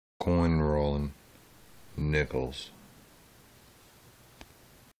coin rolling nickels.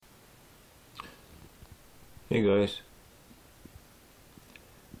 Hey guys,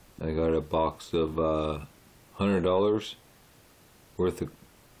 I got a box of $100 worth of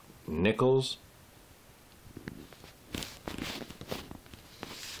nickels.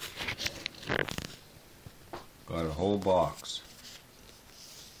 Got a whole box.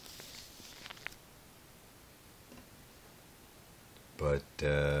 But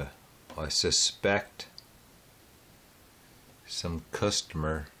I suspect some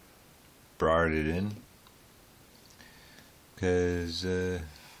customer brought it in because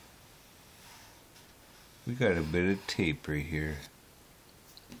we got a bit of tape right here.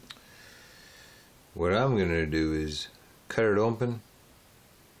 What I'm gonna do is cut it open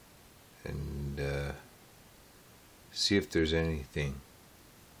and see if there's anything.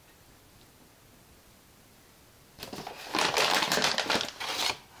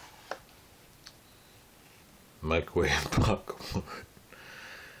 Microwave popcorn.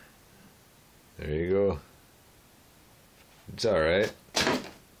 There you go. It's alright.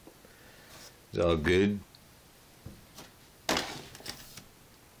 It's all good.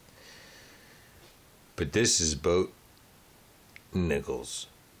 But this is about nickels.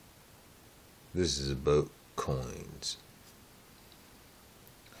 This is about coins.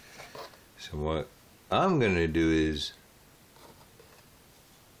 So what I'm gonna do is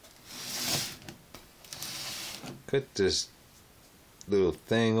cut this little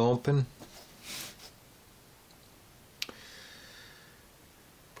thing open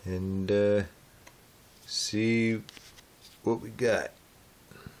and see what we got.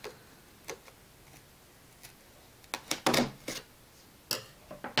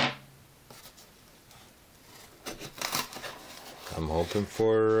 I'm hoping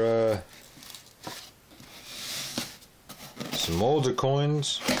for some older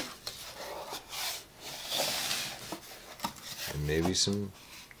coins and maybe some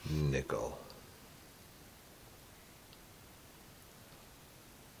nickel.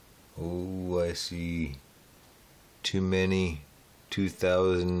 Oh, I see too many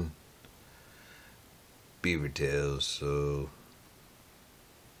 2000 beaver tails, so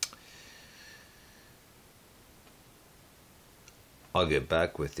I'll get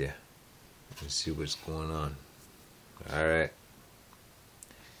back with you and see what's going on. Alright.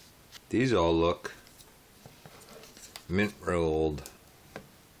 These all look mint rolled.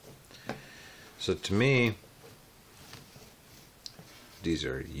 So to me, these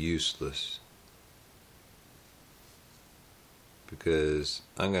are useless because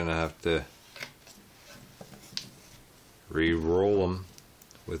I'm gonna have to re-roll them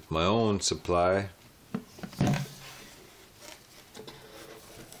with my own supply.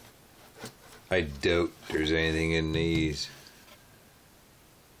 I doubt there's anything in these.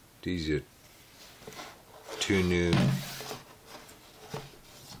 These are too new.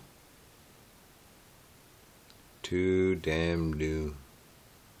 Too damn new.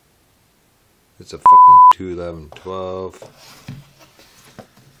 It's a fucking 2012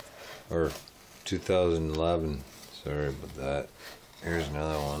 or 2011. Sorry about that. Here's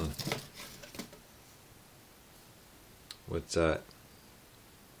another one. What's that?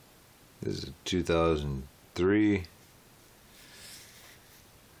 This is 2003.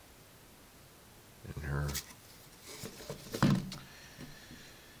 And her.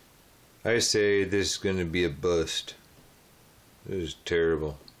 I say this is going to be a bust. This is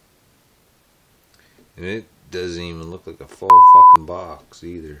terrible. And it doesn't even look like a full fucking box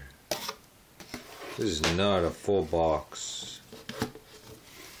either. This is not a full box.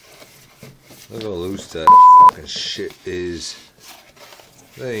 Look how loose that fucking shit is.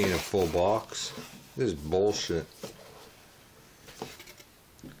 That ain't a full box. This is bullshit.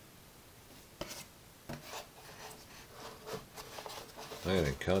 I'm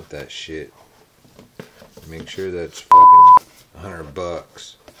gonna count that shit. Make sure that's fucking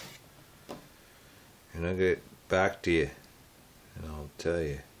 $100. And I'll get back to you and I'll tell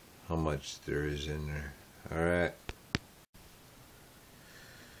you how much there is in there. Alright.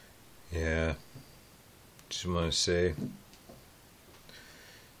 Yeah. Just want to say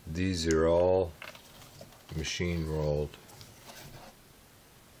these are all machine rolled.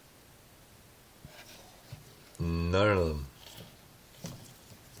 None of them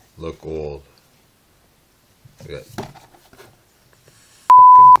look old. I got fucking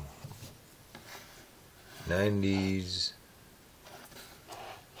 90s,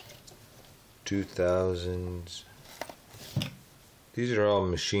 2000s. These are all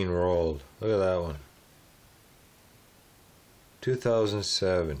machine rolled. Look at that one.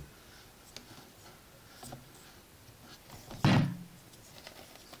 2007.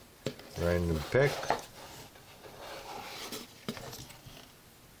 Random pick.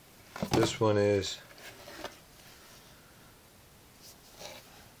 This one is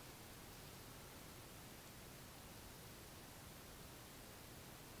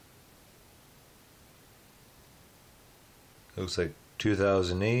looks like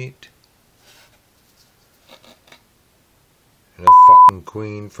 2008. And a fucking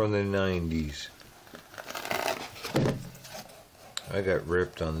queen from the 90s. I got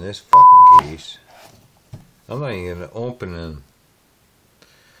ripped on this fucking case. I'm not even gonna open them.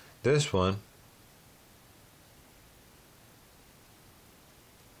 This one.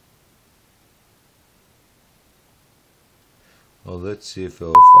 Well, let's see if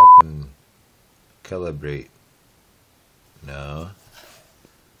it'll fucking calibrate. No.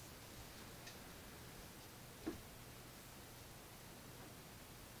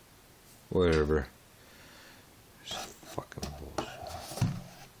 Whatever. It's fucking bullshit.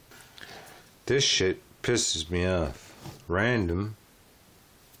 This shit pisses me off. Random.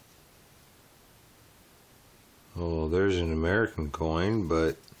 Oh, there's an American coin,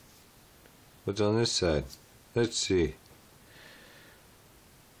 but what's on this side? Let's see.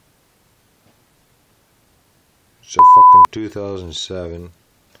 It's a fucking 2007.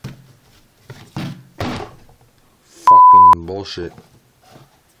 Fucking bullshit.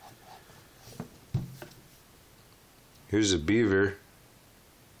 Here's a beaver.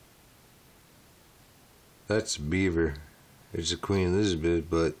 That's a beaver. It's a Queen Elizabeth,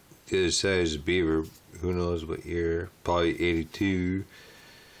 but the other side is a beaver. Who knows what year? Probably 82.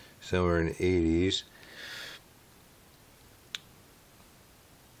 Somewhere in the 80s.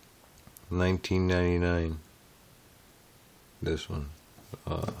 1999. This one.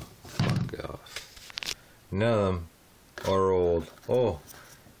 Fuck off. None of them are old. Oh,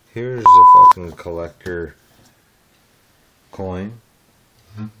 here's a fucking collector coin.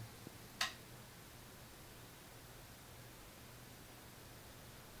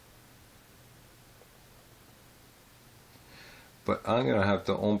 But I'm gonna have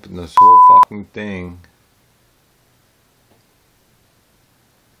to open this whole fucking thing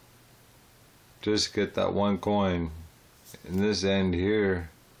just to get that one coin. And this end here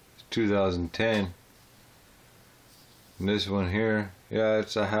is 2010. And this one here, yeah,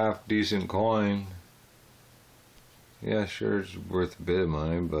 it's a half decent coin. Yeah, sure, it's worth a bit of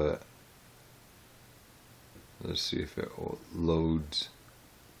money, but let's see if it loads.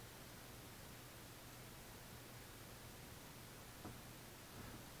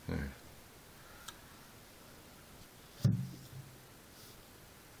 There.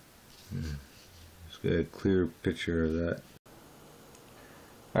 Let's get a clear picture of that.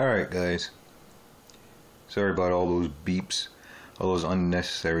 Alright, guys. Sorry about all those beeps, all those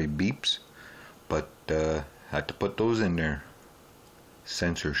unnecessary beeps, but had to put those in there.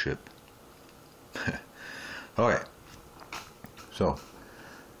 Censorship. Okay, so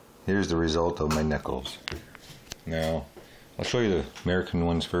here's the result of my nickels. Now I'll show you the American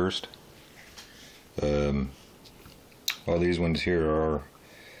ones first. All these ones here are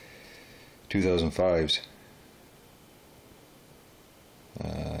 2005s.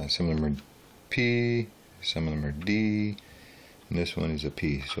 Some of them are P, some of them are D, and this one is a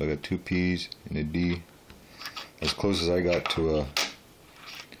P. So I got two P's and a D. As close as I got to a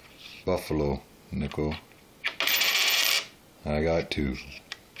Buffalo nickel. I got two.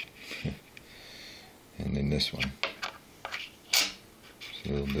 And then this one. It's a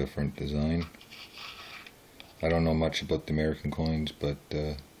little different design. I don't know much about the American coins, but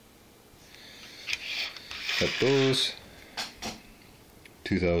got those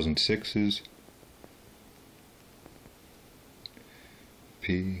 2006s.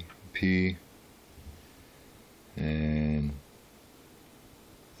 P, and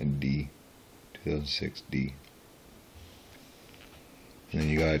a D, 2006 D. And then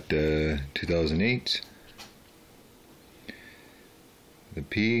you got 2008, the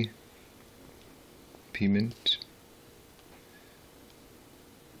P Mint,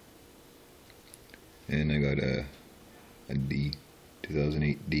 and I got a D,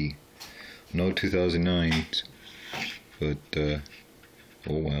 2008 D. No 2009, but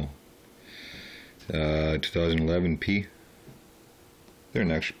oh well. 2011 P. They're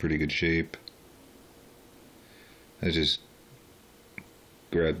in actually pretty good shape. I just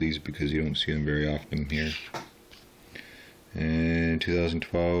grabbed these because you don't see them very often here. And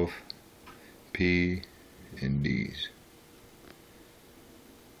 2012 P and D's.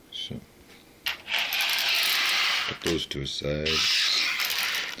 So put those to a side.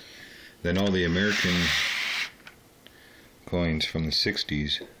 Then all the American coins from the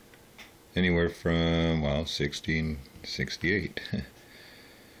 60s, anywhere from, well, 1668.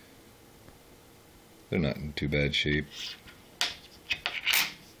 They're not in too bad shape.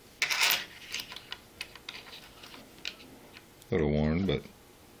 A little worn, but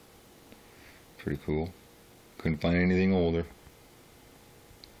pretty cool. Couldn't find anything older.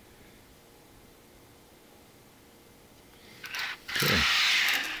 Okay.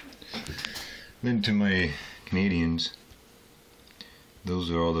 Then to my Canadians.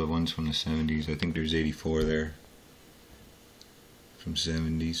 Those are all the ones from the 70s. I think there's 84 there. From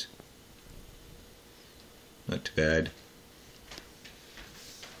 70s. Not too bad.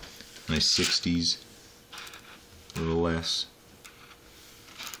 My 60s. A little less.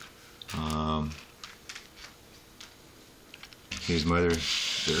 Here's my other,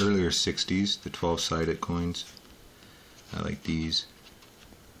 the earlier 60s, the 12-sided coins. I like these.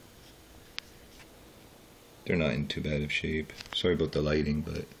 They're not in too bad of shape. Sorry about the lighting,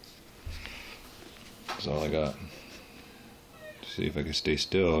 but that's all I got. See if I can stay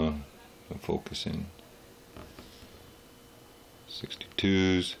still. I'm focusing.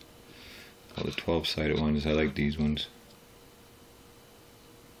 62s. All the 12-sided ones. I like these ones.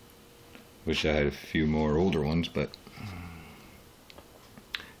 Wish I had a few more older ones, but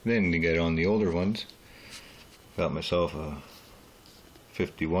then to get on the older ones, got myself a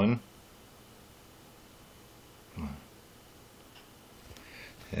 51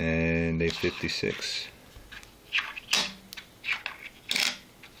 and a 56.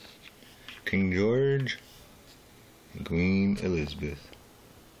 King George and Queen Elizabeth.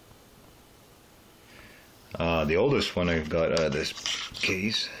 The oldest one I've got out of this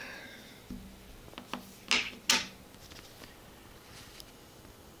case .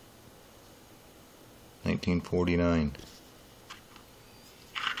 1949.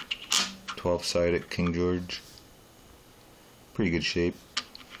 12-sided King George. Pretty good shape.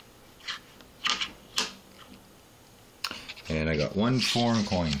 And I got one foreign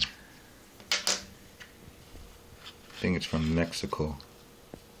coin. I think it's from Mexico.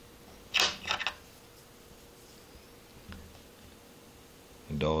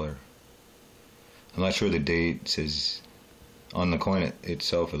 $1. I'm not sure the date. It says on the coin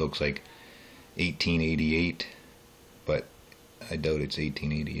itself it looks like 1888, but I doubt it's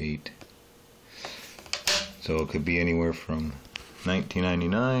 1888. So it could be anywhere from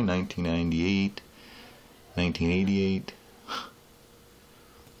 1999, 1998, 1988,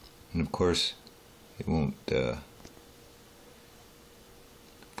 and of course it won't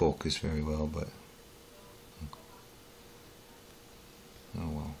focus very well, but oh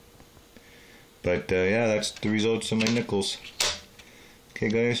well. But yeah, that's the results of my nickels. Okay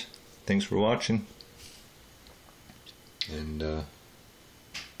guys, thanks for watching, and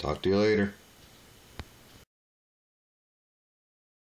talk to you later.